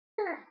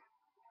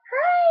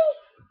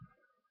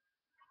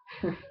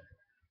I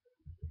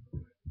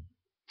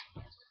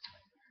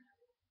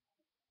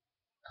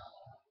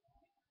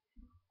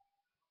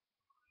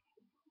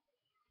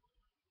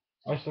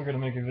still gotta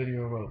make a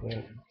video about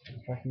that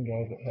fucking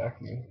guy that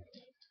hacked me.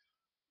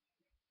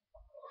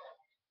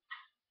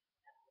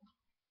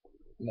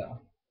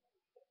 No.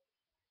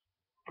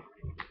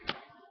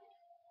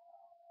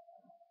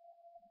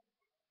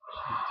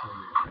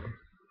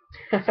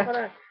 Hold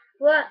on.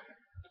 Look.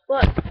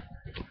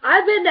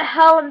 I've been to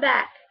hell and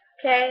back.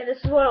 Okay, this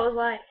is what it was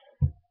like.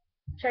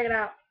 Check it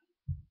out.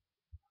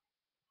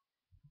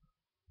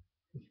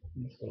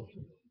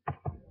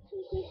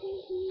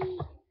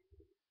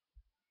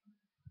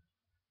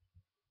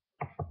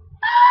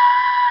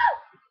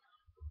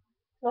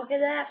 Look at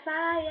that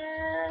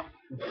fire.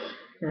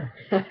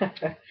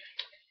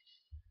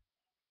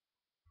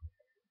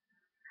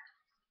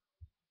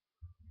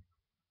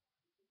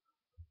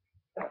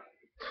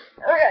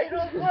 Alright, you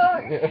know what's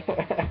wrong?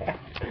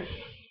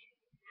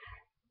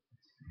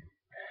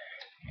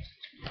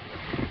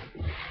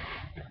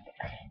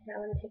 Now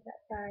let me take that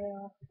fire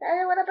off. I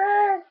don't want to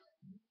burn.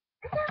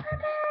 I don't want to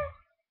burn.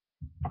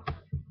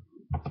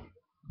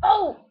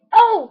 Oh!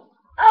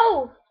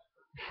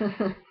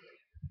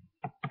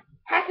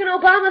 Hacking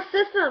Obama's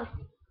system.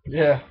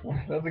 Yeah,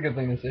 that's a good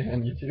thing to say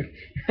on YouTube.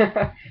 They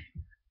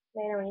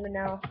don't even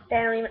know. They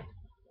don't even.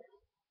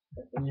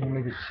 You can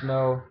make it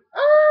snow.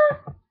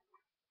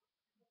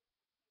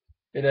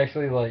 It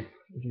actually if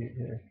you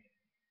here,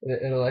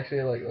 it'll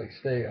actually like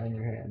stay on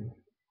your hand.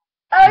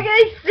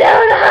 Okay, so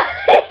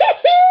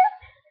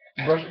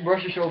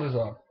Brush your shoulders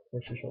off.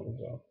 Brush your shoulders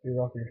off. Get it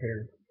off your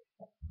hair.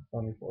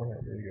 On your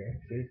forehead. There you go.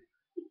 See?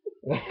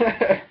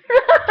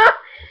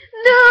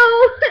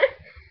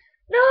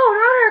 No,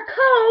 not our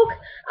Coke.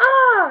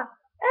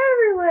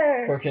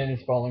 Everywhere. Cocaine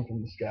is falling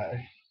from the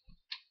sky.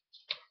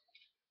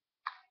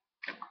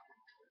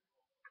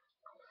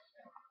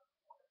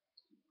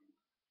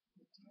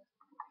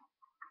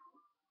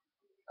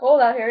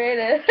 Cold out here, ain't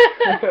it?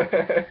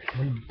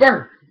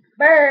 Burn.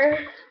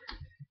 Okay.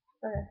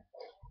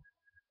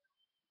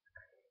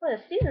 Well,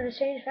 the seasons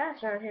change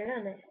fast around here,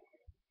 don't they?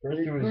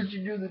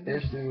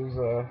 First it was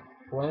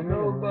flaming.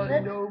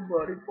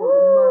 Nobody.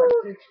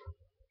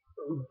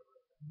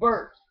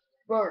 Burn.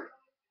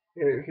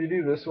 Here, if you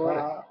do this one,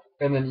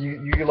 and then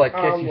you could like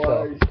kiss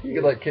yourself. You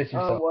could like kiss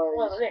yourself. Well,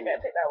 I gotta take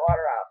that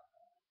water out.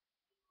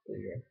 There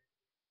you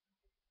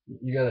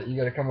go. You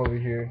gotta come over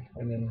here,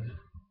 and then.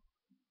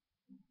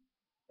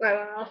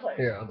 I'll play.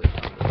 Here, I'll do it.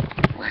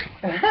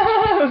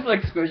 It's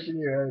like squishing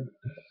your head.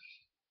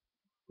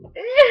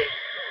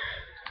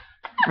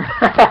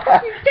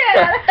 You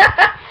can.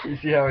 You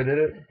see how I did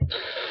it?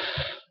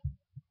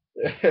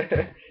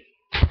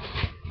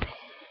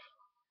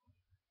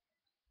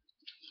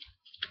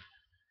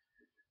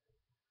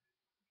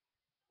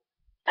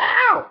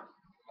 Ow!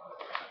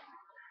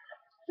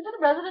 Is that the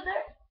president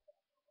there?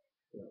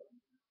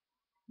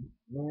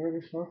 No, we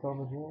already smoked all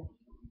the jewels.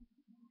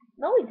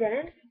 No, we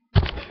didn't.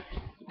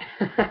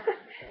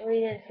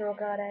 We didn't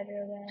smoke all that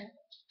real bad.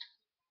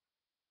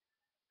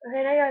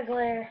 Okay, now you got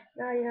glare.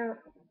 No, you don't.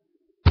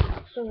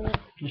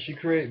 You should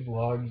create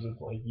vlogs of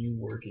like you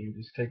working.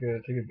 Just take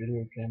a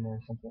video camera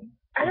or something.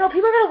 I know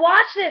people are gonna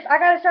watch this. I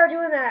gotta start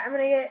doing that. I'm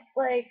gonna get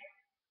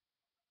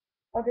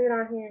I'll do it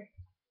on here.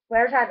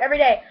 Every time, every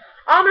day.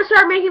 I'm gonna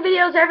start making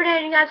videos every day,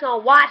 and you guys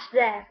gonna watch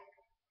that.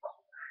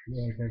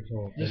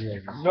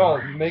 No,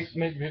 make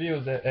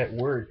videos at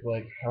work,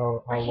 like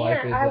how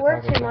life is. I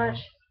work too much.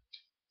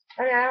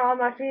 I mean, I'm on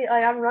my feet,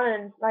 I'm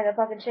running like a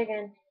fucking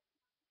chicken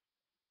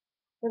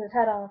with his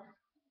head off.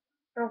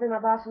 I don't think my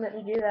boss would let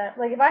me do that.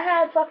 Like, if I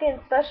had fucking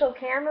special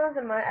cameras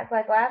in my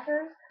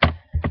glasses,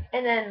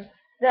 and then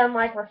them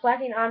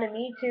reflecting onto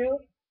me too,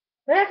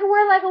 then I could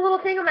wear a little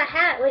thing on my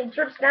hat, it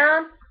drips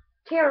down,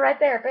 camera right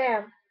there,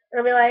 bam. And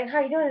I'll be like,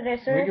 how you doing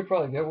today, sir? We could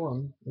probably get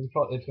one. It's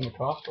gonna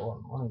cost a lot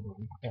of money, but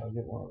we could probably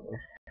get one of those.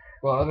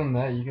 Well, other than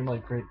that, you can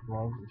create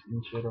vlogs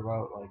and shit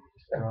about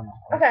just around the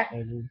house. Okay.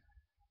 Maybe.